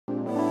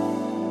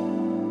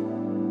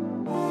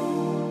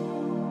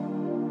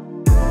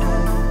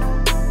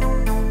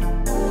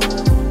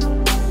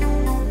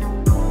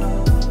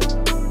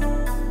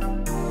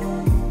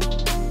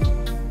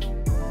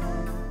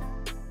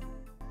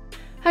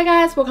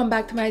guys, welcome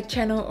back to my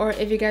channel, or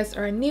if you guys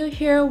are new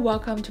here,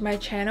 welcome to my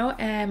channel.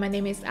 And my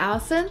name is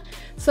Alison.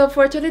 So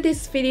for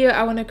today's video,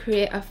 I want to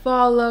create a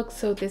fall look.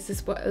 So this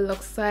is what it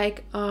looks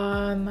like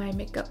on my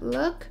makeup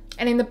look.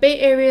 And in the Bay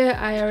Area,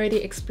 I already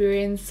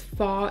experienced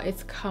fall.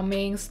 It's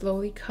coming,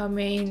 slowly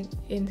coming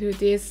into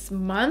this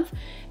month.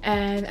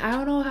 And I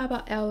don't know how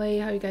about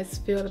LA, how you guys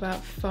feel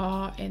about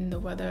fall and the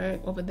weather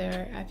over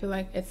there. I feel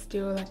like it's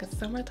still like a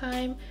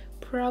summertime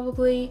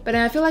probably, but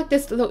I feel like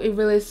this look, it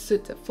really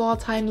suits a fall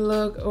time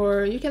look,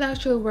 or you can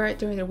actually wear it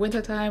during the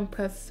winter time,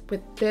 plus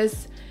with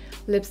this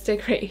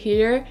lipstick right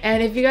here.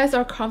 And if you guys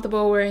are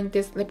comfortable wearing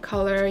this lip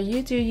color,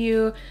 you do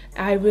you.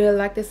 I really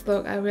like this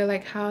look. I really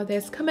like how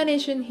this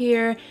combination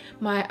here,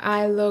 my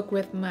eye look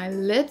with my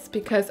lips,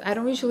 because I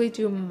don't usually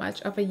do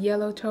much of a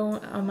yellow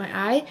tone on my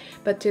eye,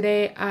 but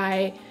today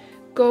I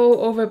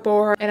go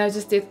overboard and I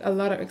just did a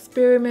lot of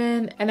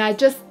experiment, and I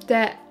just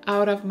stepped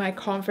out of my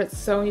comfort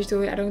zone.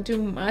 Usually I don't do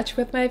much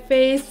with my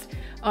face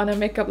on a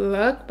makeup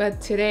look,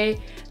 but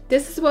today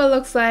this is what it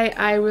looks like.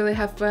 I really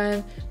have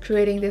fun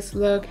creating this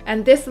look,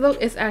 and this look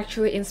is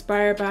actually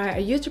inspired by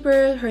a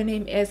YouTuber. Her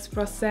name is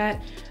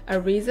Rosette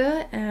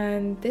Ariza,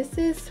 and this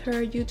is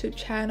her YouTube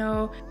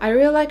channel. I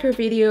really like her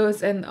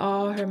videos and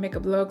all her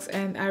makeup looks,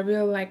 and I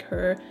really like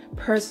her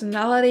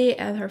personality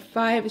and her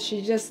vibe.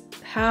 She just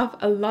have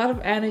a lot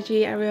of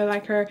energy. I really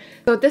like her.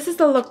 So this is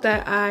the look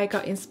that I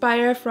got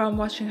inspired from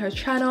watching her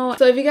channel.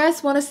 So if you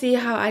guys want to see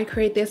how I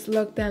create this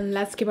look, then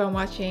let's keep on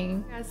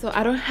watching. So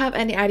I don't have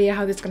any idea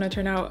how this is gonna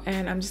turn out,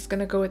 and I'm just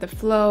gonna go with the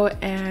flow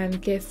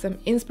and get some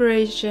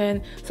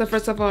inspiration. So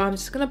first of all, I'm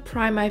just gonna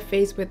prime my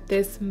face with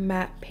this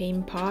matte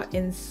paint pot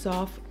in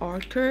soft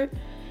ochre,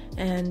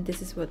 and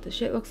this is what the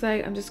shade looks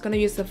like. I'm just gonna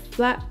use a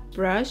flat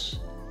brush,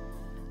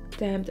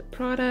 damp the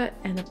product,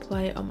 and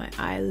apply it on my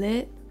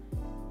eyelid.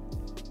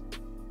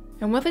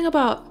 And one thing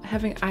about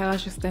having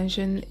eyelash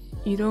extension,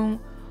 you don't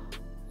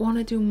want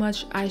to do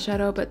much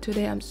eyeshadow, but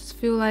today I just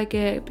feel like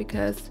it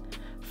because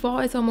fall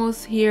is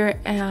almost here,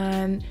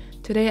 and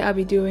today I'll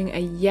be doing a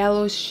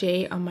yellow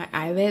shade on my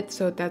eyelid.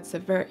 So that's a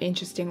very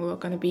interesting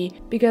look gonna be,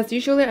 because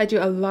usually I do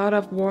a lot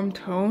of warm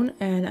tone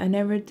and I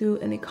never do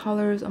any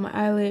colors on my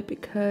eyelid,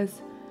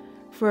 because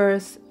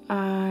first,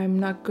 I'm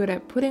not good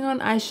at putting on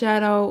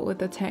eyeshadow with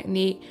the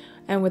technique,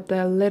 and with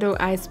the little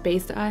eye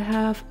space that I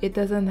have, it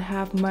doesn't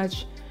have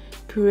much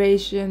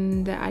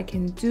creation that I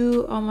can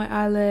do on my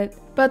eyelid.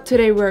 But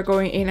today we're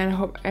going in, and I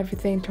hope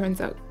everything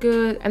turns out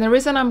good. And the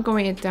reason I'm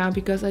going it down,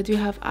 because I do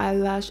have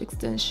eyelash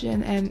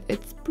extension, and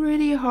it's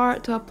pretty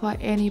hard to apply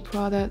any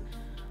product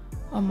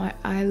on my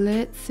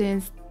eyelid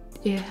since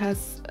it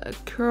has a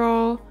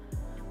curl,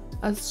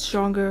 a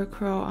stronger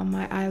curl on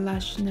my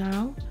eyelash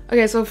now.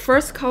 Okay, so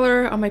first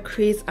color on my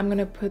crease, I'm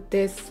gonna put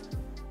this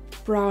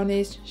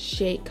brownish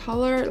shade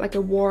color, like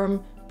a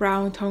warm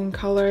brown tone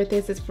color.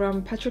 This is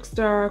from Patrick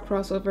Starrr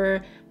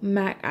crossover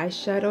MAC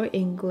eyeshadow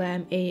in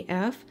Glam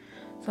AF.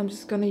 So I'm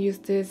just gonna use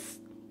this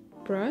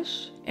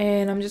brush,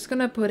 and I'm just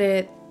gonna put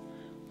it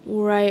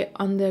right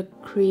on the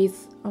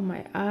crease on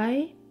my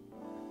eye.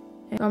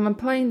 And I'm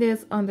applying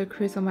this on the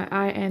crease on my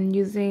eye and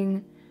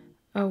using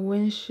a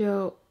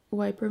windshield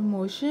wiper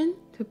motion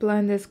to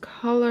blend this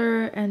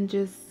color and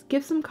just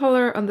give some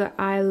color on the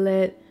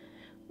eyelid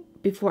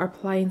before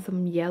applying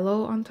some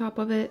yellow on top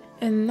of it.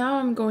 And now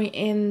I'm going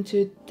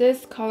into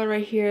this color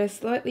right here,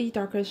 slightly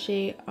darker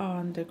shade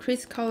on the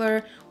crease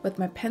color with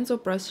my pencil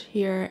brush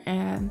here,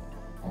 and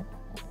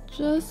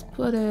just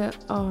put it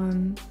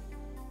on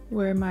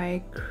where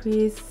my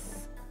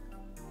crease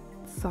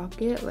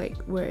socket, like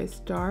where it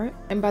starts.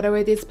 And by the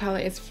way, this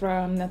palette is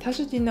from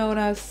Natasha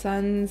Denona's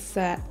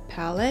Sunset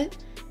palette.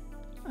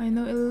 I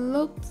know it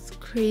looks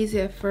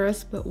crazy at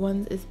first, but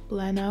once it's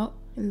blend out,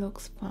 it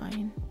looks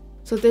fine.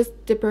 So this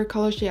dipper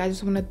color shade, I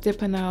just want to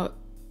deepen out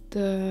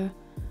the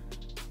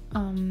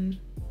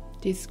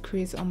this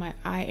crease on my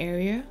eye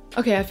area.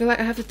 Okay, I feel like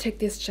I have to take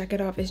this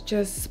jacket off. It's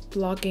just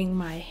blocking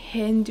my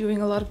hand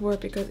doing a lot of work,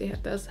 because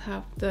it does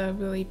have the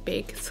really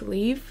big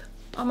sleeve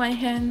on my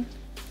hand.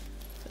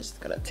 So I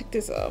just gotta take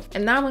this off.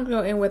 And now I'm gonna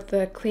go in with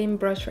the clean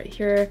brush right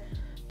here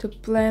to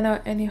blend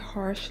out any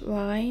harsh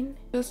line,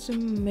 just to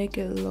make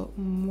it look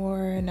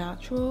more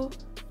natural.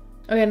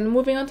 Okay, and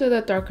moving on to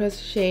the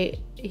darkest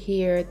shade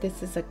here.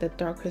 This is like the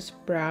darkest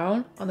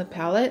brown on the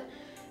palette,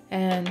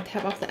 and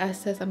tap off the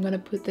excess. I'm gonna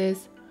put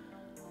this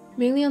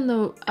mainly on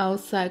the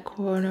outside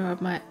corner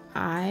of my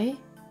eye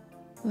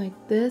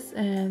like this,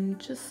 and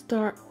just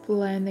start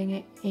blending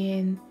it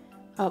in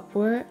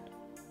upward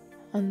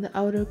on the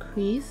outer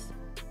crease.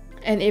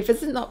 And if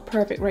it's not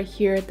perfect right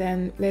here,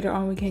 then later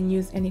on we can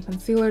use any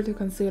concealer to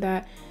conceal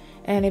that.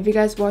 And if you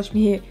guys watch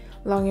me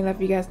long enough,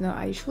 you guys know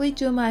I usually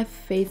do my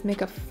face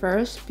makeup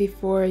first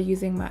before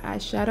using my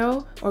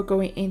eyeshadow or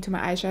going into my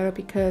eyeshadow,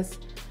 because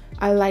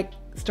I like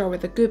start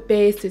with a good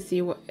base to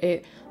see what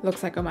it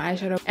looks like on my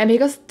eyeshadow. And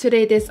because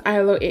today this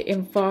eye look, it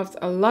involves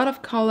a lot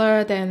of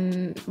color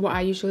than what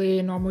I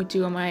usually normally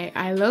do on my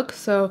eye look,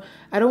 so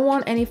I don't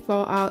want any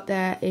fallout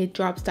that it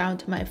drops down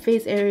to my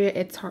face area.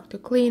 It's hard to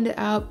clean it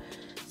up.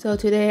 So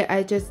today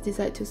I just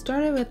decided to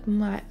start it with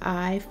my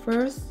eye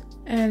first,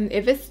 And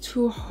if it's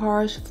too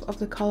harsh of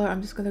the color,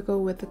 I'm just gonna go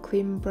with the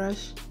clean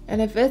brush.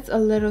 And if it's a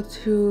little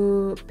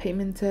too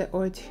pigmented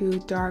or too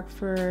dark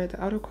for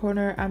the outer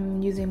corner,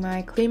 I'm using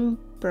my clean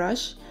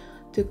brush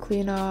to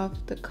clean off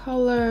the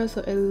color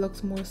so it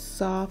looks more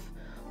soft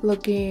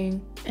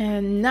looking.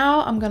 And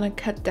now I'm gonna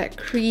cut that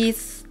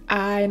crease.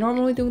 I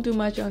normally don't do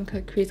much on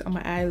cut crease on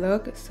my eye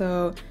look,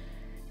 so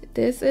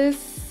this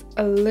is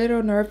a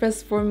little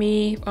nervous for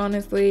me,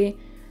 honestly.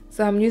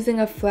 So I'm using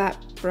a flat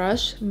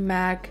brush,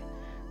 MAC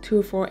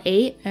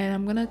 248, and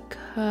I'm gonna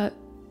cut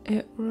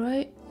it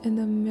right in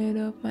the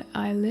middle of my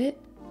eyelid.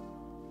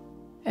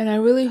 And I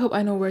really hope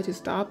I know where to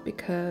stop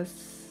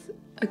because,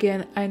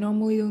 again, I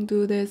normally don't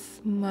do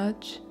this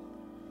much.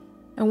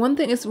 And one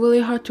thing is really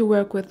hard to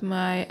work with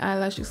my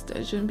eyelash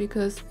extension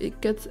because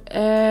it gets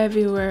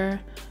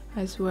everywhere,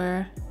 I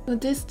swear. So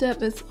this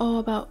step is all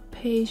about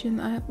patience.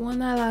 I have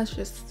one eyelash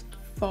just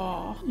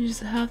fall. You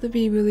just have to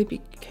be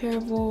really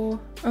careful.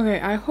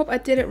 Okay, I hope I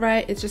did it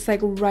right. It's just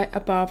like right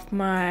above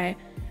my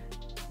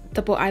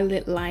double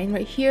eyelid line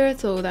right here,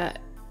 so that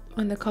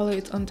when the color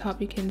is on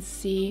top you can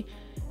see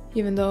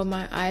even though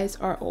my eyes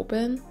are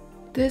open.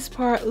 This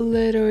part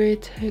literally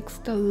takes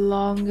the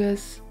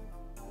longest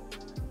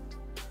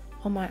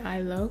on my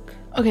eye look.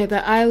 Okay,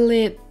 the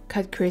eyelid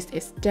cut crease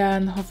is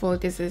done. Hopefully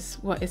this is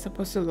what it's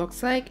supposed to look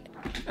like.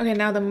 Okay,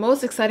 now the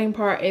most exciting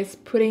part is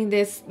putting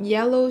this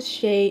yellow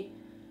shade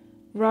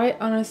right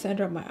on the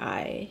center of my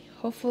eye.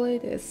 Hopefully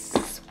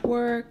this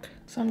works.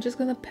 So I'm just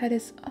gonna pat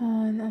this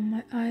on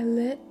my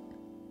eyelid.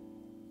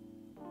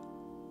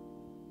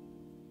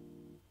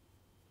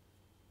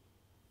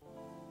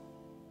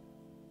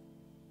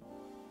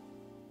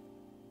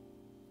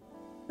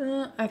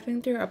 I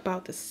think they're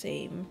about the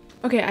same.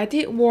 Okay, I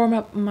did warm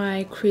up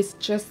my crease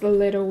just a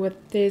little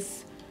with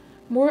this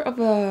more of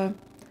a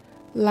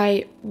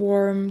light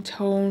warm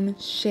tone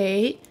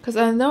shade, because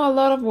I know a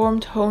lot of warm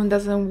tone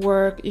doesn't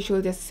work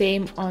usually the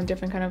same on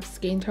different kind of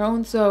skin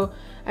tone, so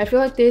I feel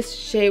like this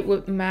shade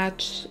would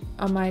match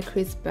on my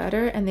crease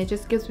better, and it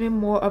just gives me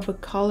more of a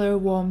color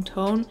warm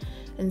tone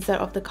instead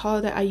of the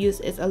color that I use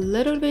is a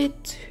little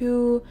bit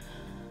too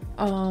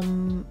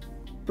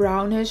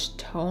brownish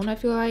tone, I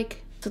feel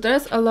like. So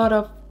there's a lot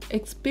of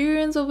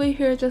experience over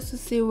here just to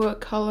see what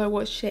color,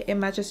 what shade it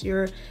matches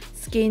your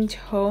skin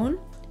tone.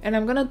 And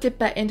I'm gonna dip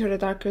back into the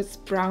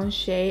darkest brown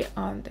shade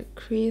on the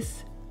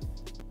crease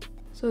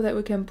so that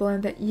we can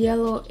blend that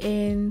yellow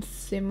in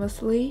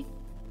seamlessly.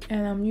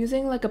 And I'm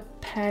using like a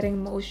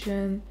patting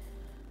motion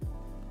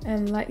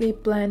and lightly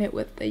blend it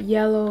with the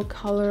yellow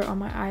color on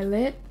my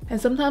eyelid.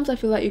 And sometimes I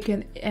feel like you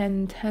can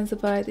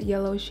intensify the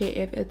yellow shade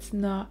if it's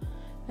not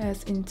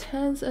as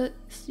intense as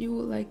you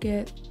would like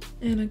it.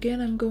 And again,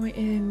 I'm going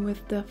in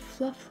with the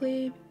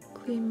fluffy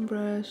clean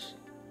brush,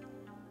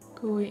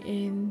 going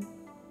in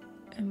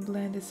and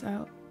blend this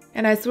out.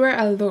 And I swear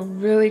I look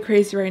really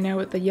crazy right now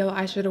with the yellow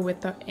eyeshadow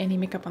without any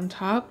makeup on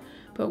top,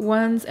 but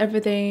once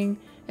everything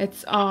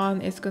it's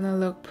on, it's gonna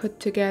look put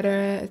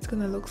together, it's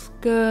gonna look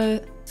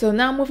good. So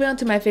now moving on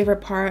to my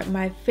favorite part,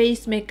 my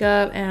face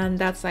makeup, and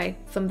that's like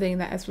something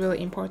that is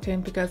really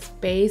important because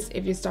face,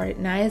 if you start it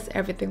nice,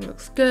 everything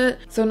looks good.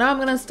 So now I'm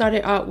gonna start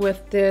it out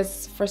with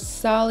this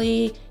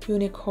Versace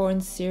Unicorn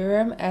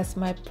Serum as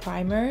my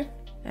primer,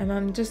 and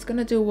I'm just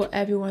gonna do what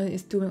everyone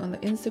is doing on the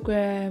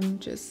Instagram,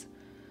 just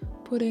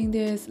putting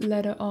this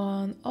letter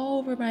on all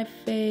over my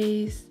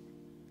face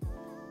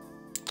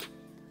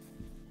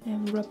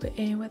and rub it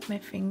in with my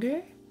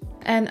finger.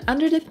 And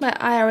underneath my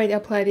eye, I already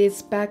applied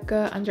this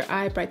Becca Under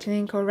Eye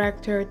Brightening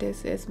Corrector.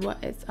 This is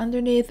what it's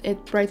underneath.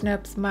 It brightens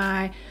up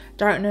my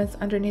darkness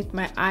underneath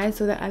my eye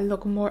so that I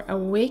look more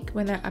awake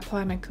when I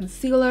apply my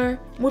concealer.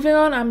 Moving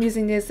on, I'm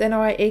using this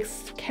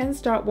NYX Can't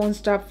Stop Won't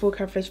Stop Full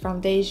Coverage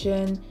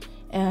Foundation.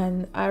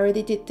 And I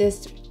already did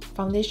this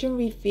foundation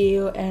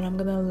review and I'm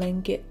gonna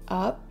link it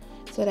up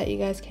so that you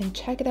guys can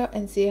check it out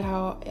and see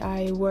how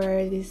I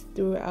wear this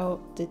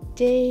throughout the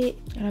day.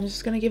 And I'm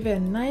just gonna give it a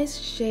nice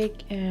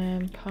shake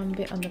and pump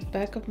it on the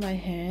back of my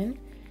hand.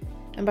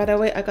 And by the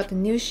way, I got the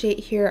new shade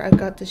here. I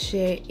got the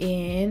shade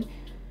in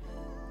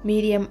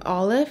medium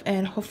olive,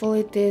 and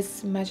hopefully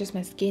this matches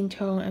my skin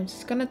tone. I'm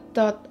just gonna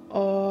dot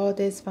all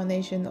this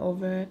foundation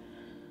over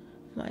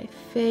my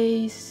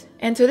face.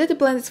 And today to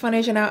blend this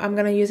foundation out, I'm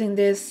gonna using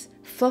this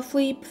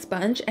fluffy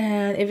sponge.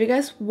 And if you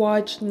guys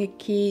watch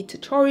Nikki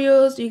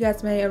tutorials, you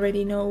guys may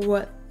already know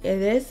what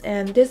it is.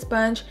 And this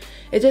sponge,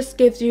 it just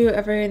gives you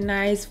a very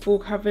nice full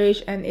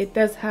coverage, and it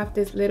does have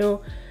this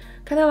little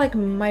kind of like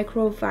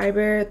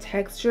microfiber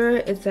texture.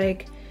 It's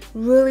like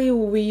really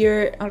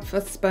weird of a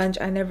sponge.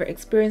 I never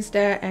experienced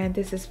that, and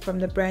this is from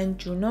the brand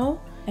Junco.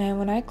 And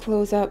when I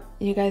close up,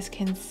 you guys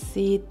can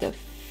see the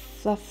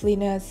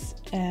fluffiness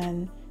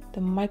and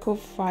the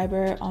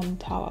microfiber on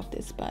top of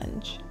this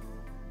sponge,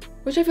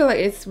 which I feel like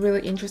it's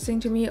really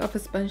interesting to me of a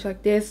sponge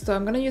like this. So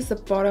I'm gonna use the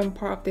bottom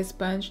part of this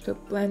sponge to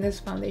blend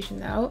this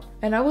foundation out.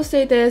 And I will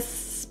say this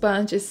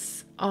sponge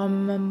is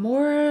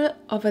more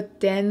of a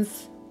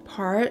dense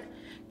part,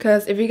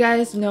 because if you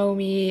guys know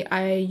me,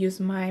 I use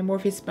my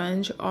Morphe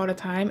sponge all the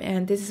time,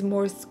 and this is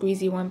more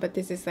squeezy one, but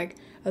this is like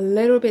a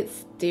little bit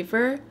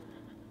stiffer,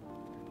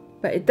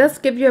 but it does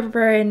give you a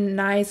very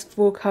nice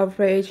full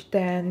coverage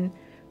than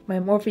my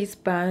Morphe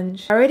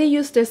sponge. I already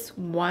used this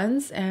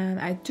once and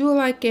I do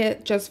like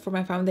it just for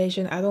my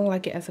foundation. I don't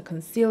like it as a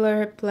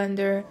concealer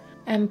blender.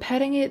 And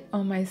patting it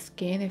on my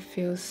skin, it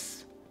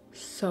feels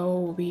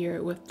so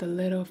weird with the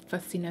little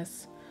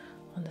fussiness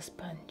on the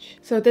sponge.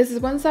 So this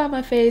is one side of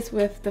my face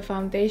with the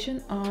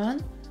foundation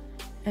on,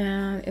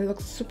 and it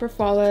looks super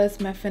flawless,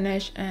 matte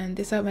finish, and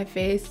this side of my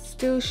face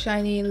still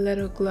shiny,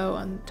 little glow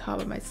on top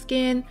of my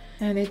skin,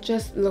 and it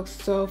just looks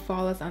so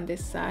flawless on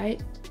this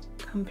side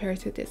compared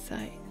to this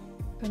side.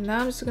 So now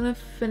I'm just gonna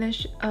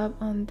finish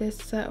up on this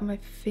side of my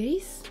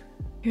face.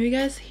 Can you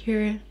guys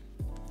hear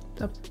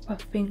the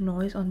puffing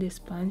noise on this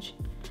sponge?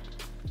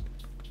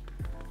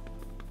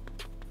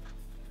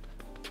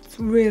 It's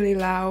really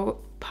loud,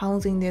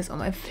 pouncing this on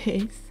my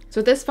face.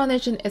 So this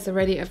foundation is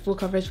already a full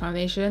coverage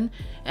foundation,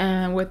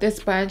 and with this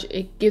sponge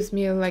it gives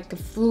me like a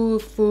full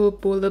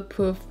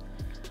bulletproof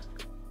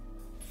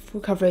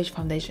full coverage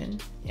foundation,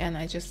 and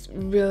I just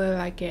really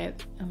like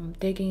it. I'm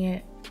digging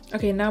it.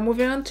 Okay, now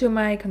moving on to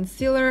my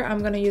concealer. I'm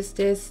gonna use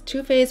this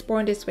Too Faced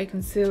Born This Way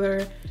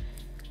concealer,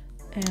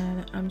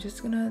 and I'm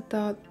just gonna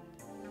dot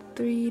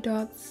 3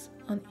 dots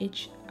on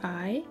each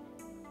eye,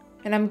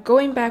 and I'm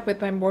going back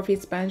with my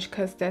Morphe sponge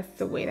because that's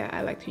the way that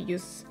I like to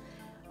use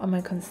on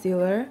my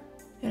concealer.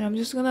 And I'm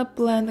just gonna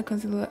blend the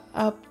concealer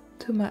up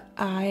to my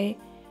eye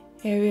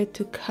area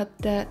to cut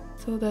that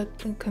so that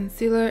the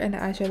concealer and the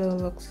eyeshadow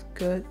looks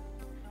good.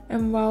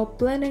 And while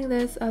blending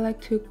this, I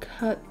like to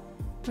cut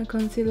my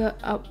concealer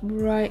up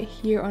right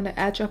here on the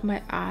edge of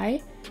my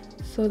eye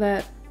so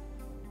that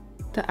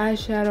the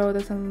eyeshadow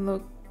doesn't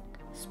look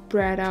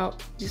spread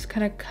out. Just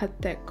kind of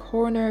cut that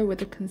corner with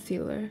the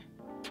concealer.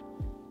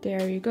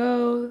 There you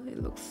go,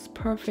 it looks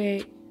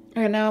perfect.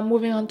 Okay, now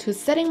moving on to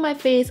setting my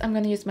face. I'm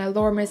gonna use my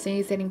Laura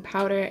Mercier setting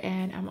powder,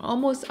 and I'm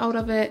almost out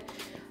of it.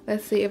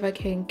 Let's see if I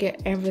can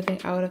get everything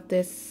out of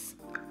this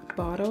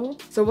bottle.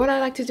 So what I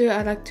like to do,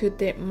 I like to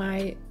dip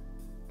my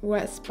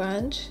wet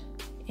sponge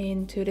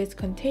into this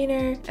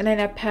container, and then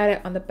I pat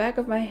it on the back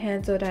of my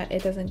hand so that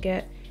it doesn't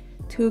get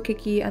too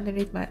cakey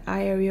underneath my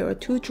eye area or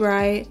too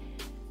dry,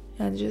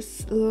 and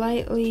just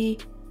lightly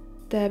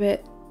dab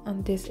it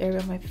on this area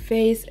of my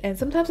face. And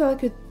sometimes I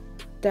like to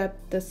dab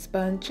the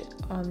sponge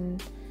on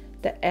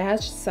the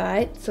edge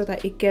side so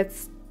that it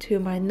gets to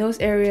my nose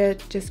area,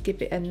 just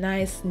give it a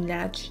nice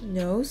snatch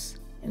nose.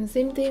 And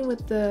same thing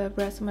with the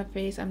rest of my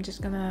face. I'm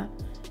just gonna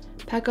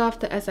pack off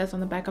the excess on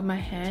the back of my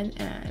hand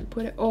and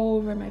put it all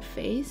over my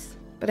face.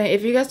 But then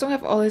if you guys don't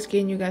have oily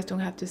skin, you guys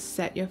don't have to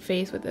set your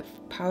face with the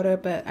powder,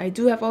 but I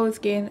do have oily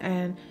skin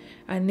and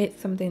I need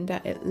something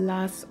that it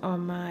lasts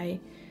on my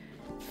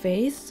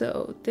face.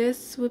 So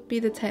this would be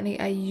the technique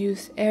I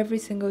use every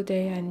single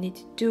day. I need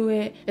to do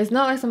it. It's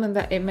not like something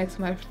that it makes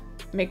my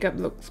makeup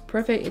looks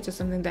perfect, it's just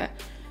something that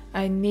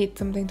I need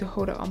something to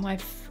hold it on my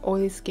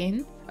oily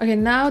skin. Okay,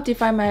 now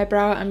define my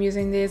brow. I'm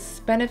using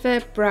this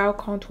Benefit Brow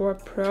Contour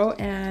Pro,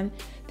 and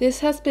this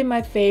has been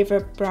my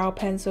favorite brow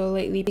pencil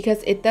lately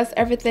because it does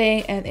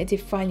everything and it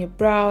defines your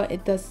brow,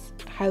 it does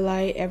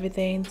highlight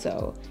everything,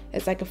 so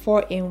it's like a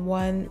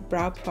 4-in-1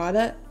 brow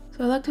product.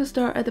 So I like to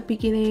start at the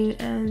beginning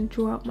and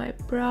draw out my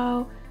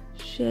brow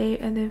shape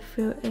and then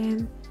fill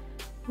in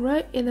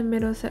right in the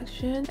middle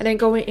section, and then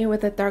going in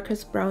with the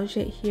darkest brown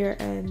shade here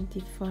and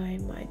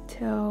define my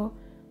tail.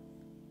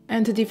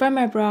 And to define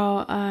my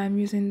brow, I'm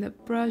using the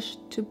brush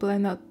to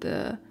blend out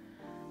the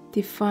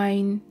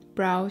defined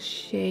brow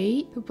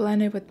shade, to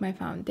blend it with my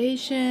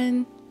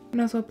foundation,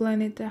 and also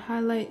blend it the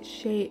highlight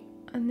shade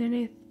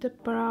underneath the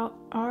brow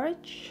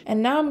arch.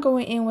 And now I'm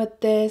going in with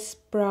this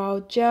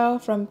brow gel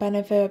from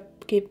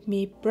Benefit Give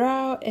Me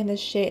Brow in the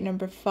shade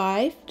number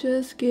 5.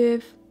 Just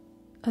give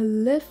a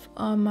lift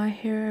on my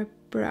hair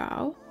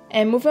brow.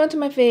 And moving on to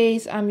my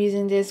face, I'm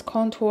using this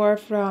contour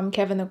from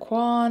Kevyn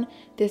Aucoin.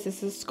 This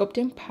is a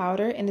sculpting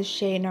powder in the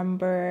shade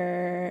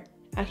number...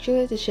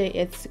 Actually, the shade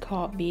is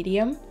called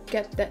medium.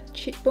 Get that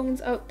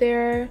cheekbones out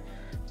there,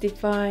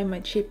 define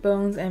my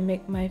cheekbones and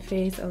make my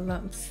face a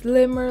lot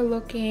slimmer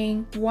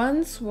looking.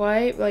 One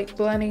swipe, like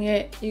blending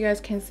it, you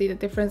guys can see the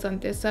difference on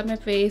this side of my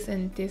face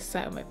and this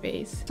side of my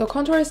face. So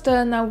contour is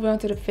done. Now moving on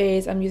to the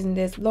face, I'm using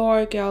this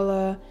L'Oreal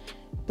Gala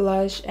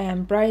blush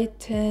and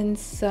Brighten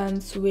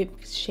Sun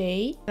Sweep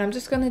shade. And I'm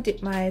just gonna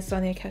dip my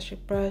Sonia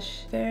Kashuk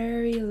brush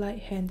very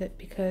light-handed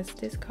because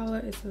this color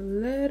is a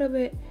little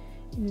bit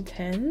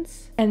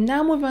intense. And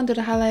now moving on to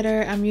the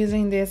highlighter, I'm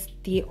using this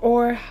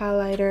Dior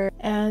highlighter,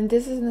 and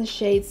this is in the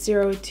shade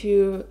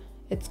 02.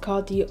 It's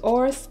called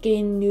Dior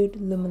Skin Nude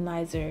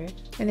Luminizer,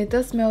 and it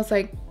does smells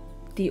like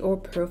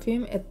Dior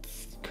perfume.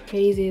 It's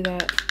crazy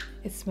that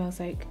it smells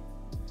like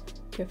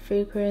the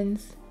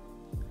fragrance.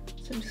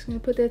 So I'm just gonna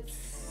put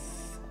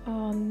this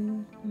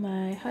on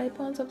my high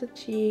points of the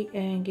cheek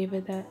and give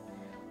it that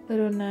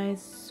little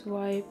nice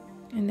swipe,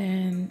 and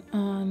then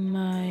on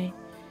my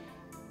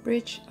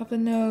bridge of the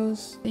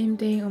nose, same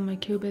thing on my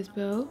cupid's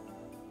bow.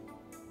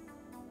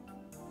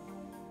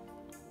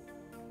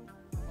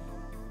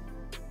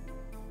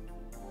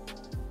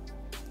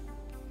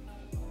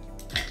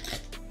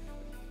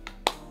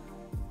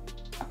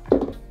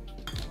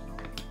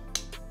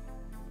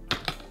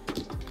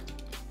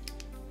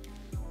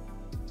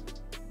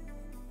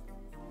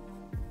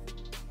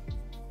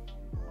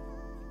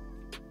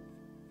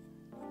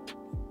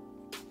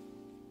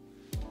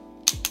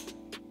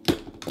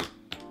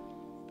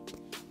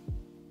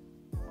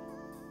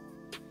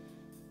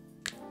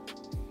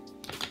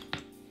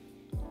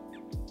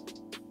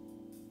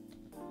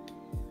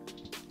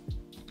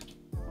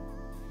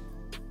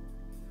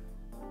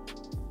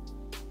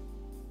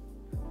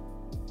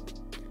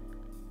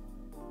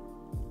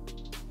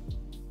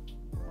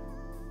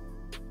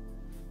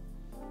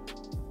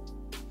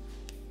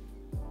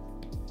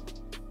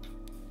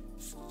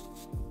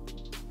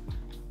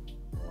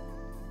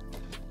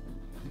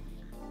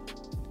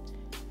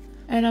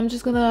 And I'm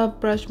just gonna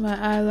brush my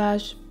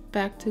eyelash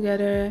back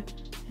together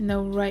in the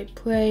right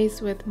place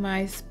with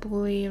my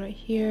spoolie right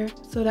here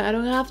so that I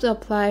don't have to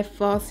apply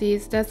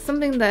falsies. That's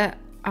something that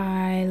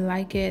I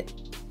like it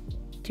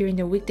during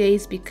the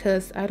weekdays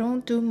because I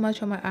don't do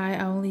much on my eye.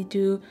 I only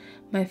do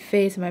my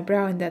face and my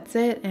brow and that's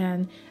it,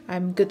 and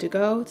I'm good to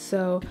go.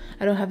 So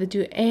I don't have to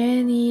do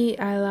any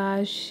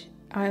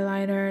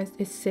eyeliner.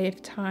 It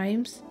saves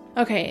times.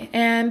 Okay,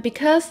 and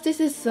because this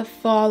is a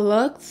fall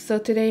look, so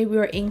today we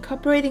are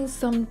incorporating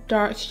some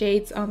dark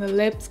shades on the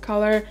lips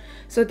color.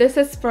 So this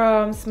is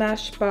from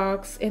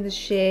Smashbox in the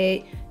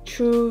shade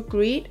True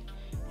Greed,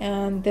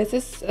 and this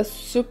is a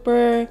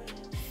super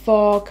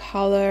fall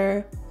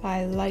color.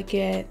 I like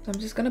it. So I'm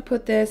just gonna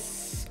put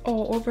this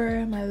all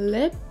over my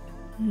lip.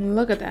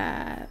 Look at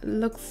that, it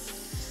looks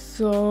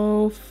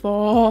so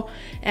fall,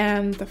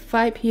 and the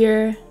vibe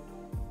here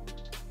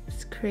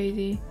is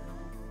crazy.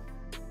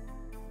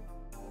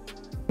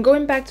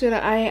 Going back to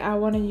the eye, I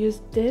want to use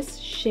this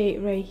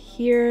shade right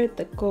here,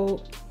 the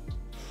gold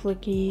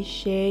flicky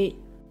shade,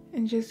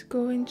 and just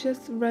going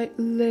just right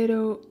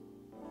little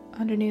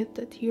underneath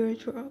the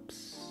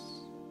teardrops.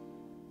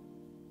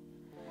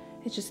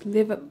 It just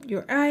lift up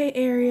your eye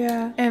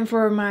area. And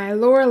for my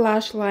lower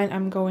lash line,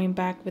 I'm going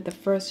back with the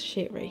first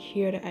shade right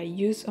here that I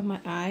used on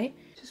my eye.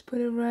 Just put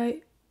it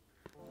right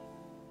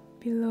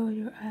below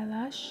your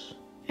eyelash.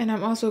 And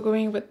I'm also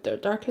going with the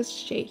darkest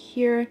shade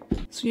here.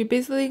 So you're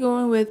basically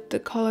going with the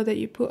color that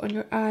you put on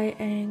your eye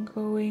and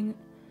going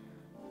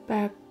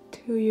back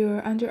to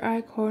your under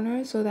eye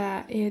corner so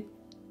that it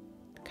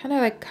kind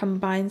of like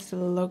combines the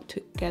look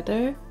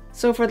together.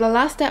 So for the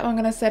last step, I'm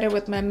gonna set it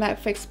with my Matte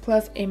Fix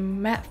Plus, a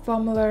matte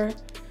formula.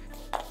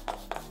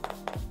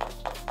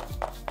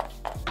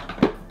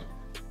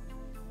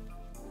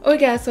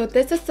 Okay guys, so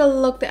this is the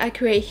look that I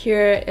create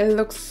here. It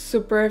looks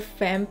super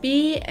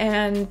vampy,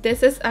 and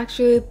this is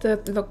actually the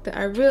look that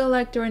I really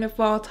like during the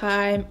fall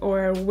time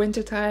or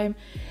winter time.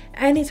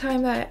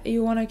 Anytime that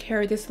you want to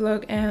carry this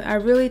look, and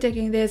I'm really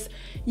taking this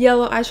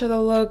yellow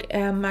eyeshadow look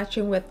and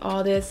matching with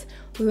all this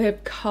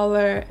lip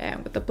color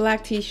and with the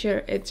black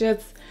t-shirt. It's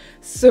just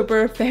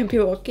super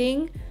vampy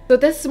looking. So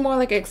this is more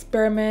like an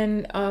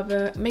experiment of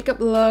a makeup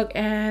look,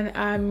 and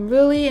I'm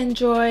really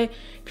enjoy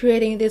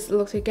creating this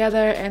look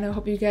together, and I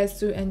hope you guys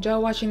do enjoy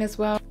watching as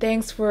well.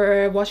 Thanks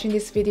for watching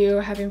this video,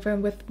 having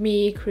fun with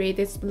me create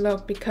this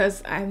look,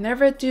 because I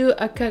never do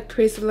a cut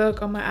crease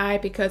look on my eye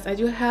because I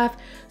do have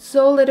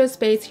so little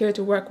space here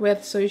to work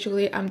with. So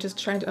usually I'm just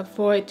trying to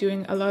avoid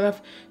doing a lot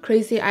of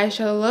crazy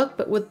eyeshadow look,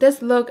 but with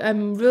this look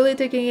I'm really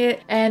digging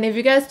it. And if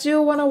you guys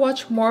do want to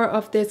watch more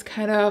of this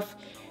kind of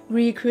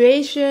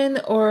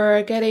recreation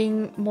or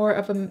getting more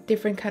of a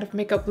different kind of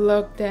makeup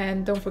look,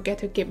 then don't forget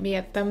to give me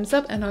a thumbs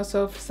up and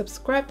also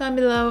subscribe down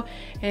below,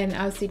 and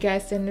I'll see you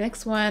guys in the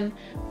next one.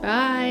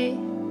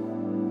 Bye.